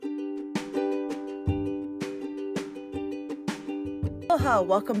Aloha,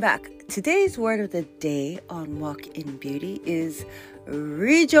 welcome back. Today's word of the day on Walk in Beauty is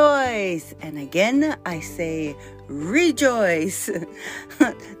rejoice. And again, I say rejoice.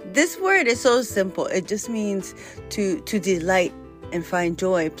 This word is so simple. It just means to delight and find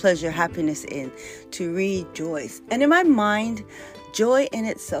joy, pleasure, happiness in, to rejoice. And in my mind, joy in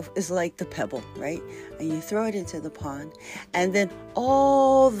itself is like the pebble, right? And you throw it into the pond, and then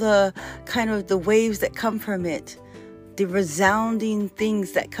all the kind of the waves that come from it, the resounding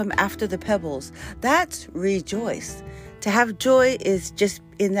things that come after the pebbles, that's rejoice. To have joy is just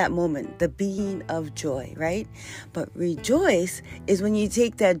in that moment, the being of joy, right? But rejoice is when you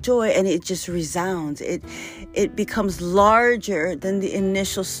take that joy and it just resounds. It becomes larger than the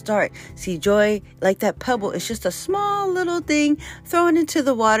initial start. See, joy, like that pebble, is just a small little thing thrown into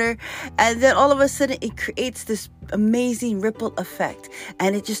the water. And then all of a sudden it creates this amazing ripple effect.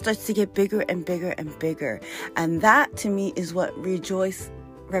 And it just starts to get bigger and bigger and bigger. And that, to me, is what rejoice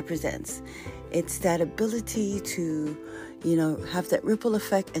represents. It's that ability to, have that ripple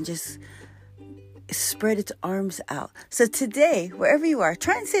effect and just spread its arms out. So today, wherever you are,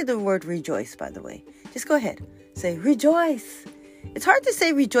 try and say the word rejoice, by the way. Just go ahead. Say rejoice. It's hard to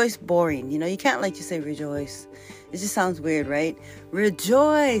say rejoice boring. You can't just say rejoice. It just sounds weird, right?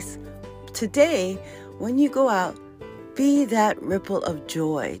 Rejoice. Today, when you go out, be that ripple of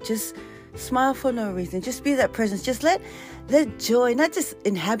joy. Just smile for no reason. Just be that presence. Just let joy not just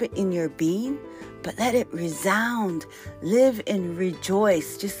inhabit in your being, but let it resound. Live and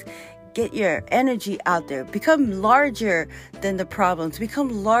rejoice. Just get your energy out there. Become larger than the problems.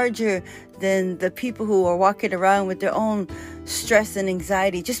 Become larger than the people who are walking around with their own stress and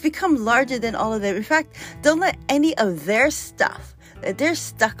anxiety. Just become larger than all of them. In fact, don't let any of their stuff that they're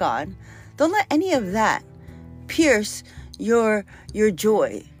stuck on, don't let any of that pierce your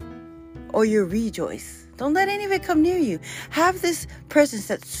joy or your rejoice. Don't let any of it come near you. Have this presence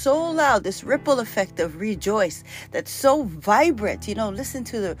that's so loud, this ripple effect of rejoice, that's so vibrant. Listen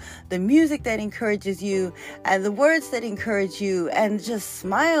to the music that encourages you and the words that encourage you, and just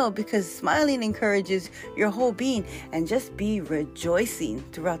smile, because smiling encourages your whole being. And just be rejoicing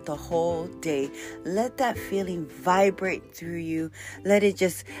throughout the whole day. Let that feeling vibrate through you. Let it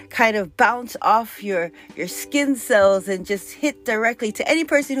just kind of bounce off your skin cells and just hit directly to any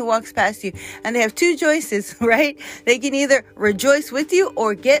person who walks past you. And they have two choices, right? They can either rejoice with you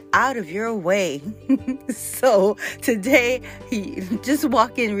or get out of your way. So today, just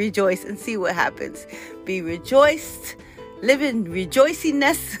walk in, rejoice, and see what happens. Be rejoiced. Live in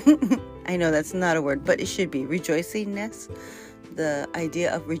rejoicingness. I know that's not a word, but it should be rejoicingness. The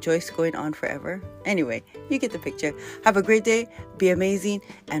idea of rejoice going on forever. Anyway, you get the picture. Have a great day. Be amazing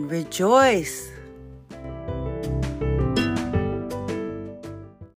and rejoice.